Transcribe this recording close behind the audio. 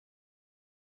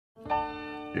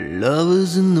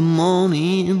Lovers in the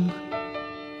morning,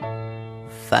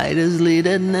 fighters late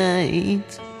at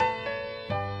night,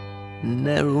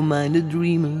 narrow-minded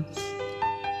dreamers,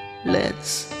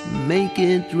 let's make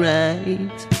it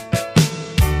right.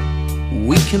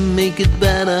 We can make it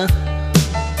better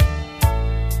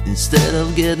instead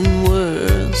of getting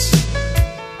worse.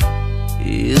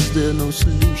 Is there no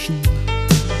solution?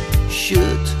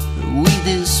 Should we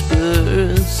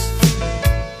disperse?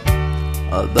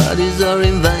 Our bodies are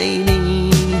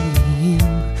inviting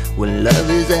when love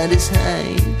is at its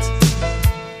height,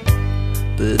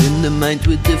 but in the mind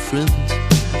we're different,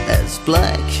 as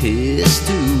black is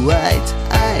to white.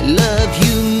 I love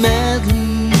you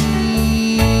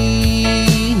madly,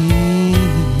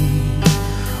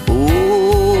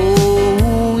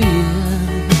 oh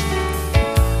yeah,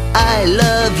 I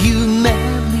love you madly.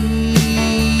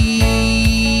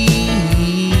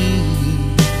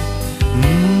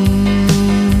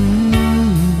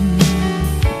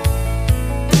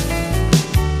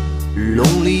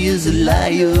 Lonely is a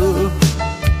liar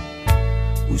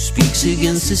who speaks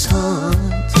against his heart.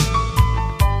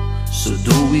 So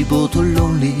though we both are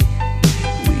lonely,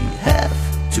 we have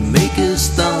to make a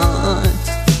start.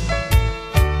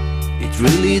 It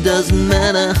really doesn't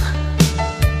matter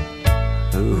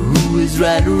who is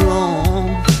right or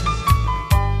wrong.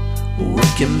 We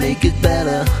can make it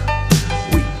better,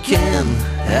 we can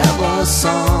have our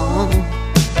song.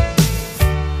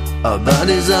 Our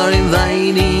bodies are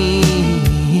inviting,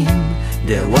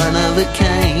 they're one of a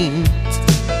kind.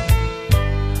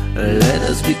 Let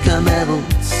us become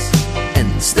adults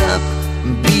and stop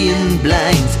being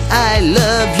blind. I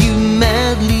love you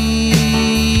madly,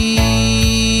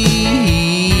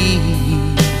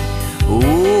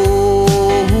 oh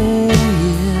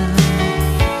yeah,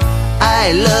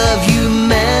 I love you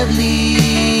madly.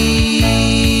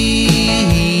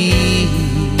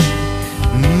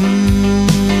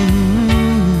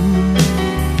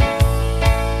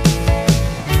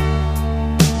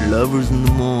 Lovers in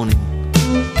the morning,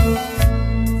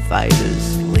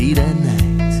 fighters late at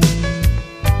night,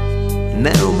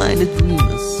 narrow-minded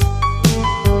dreamers,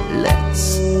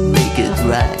 let's make it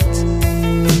right.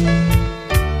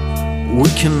 We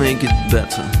can make it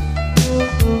better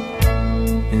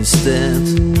instead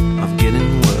of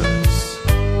getting worse.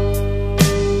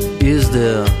 Is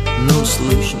there no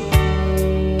solution?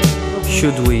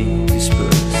 Should we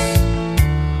disperse?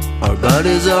 Our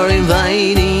bodies are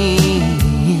inviting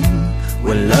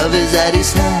when love is at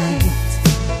its height,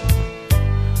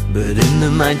 but in the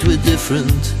mind we're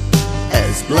different,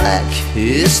 as black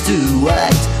is to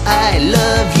white. I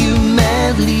love you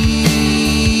madly.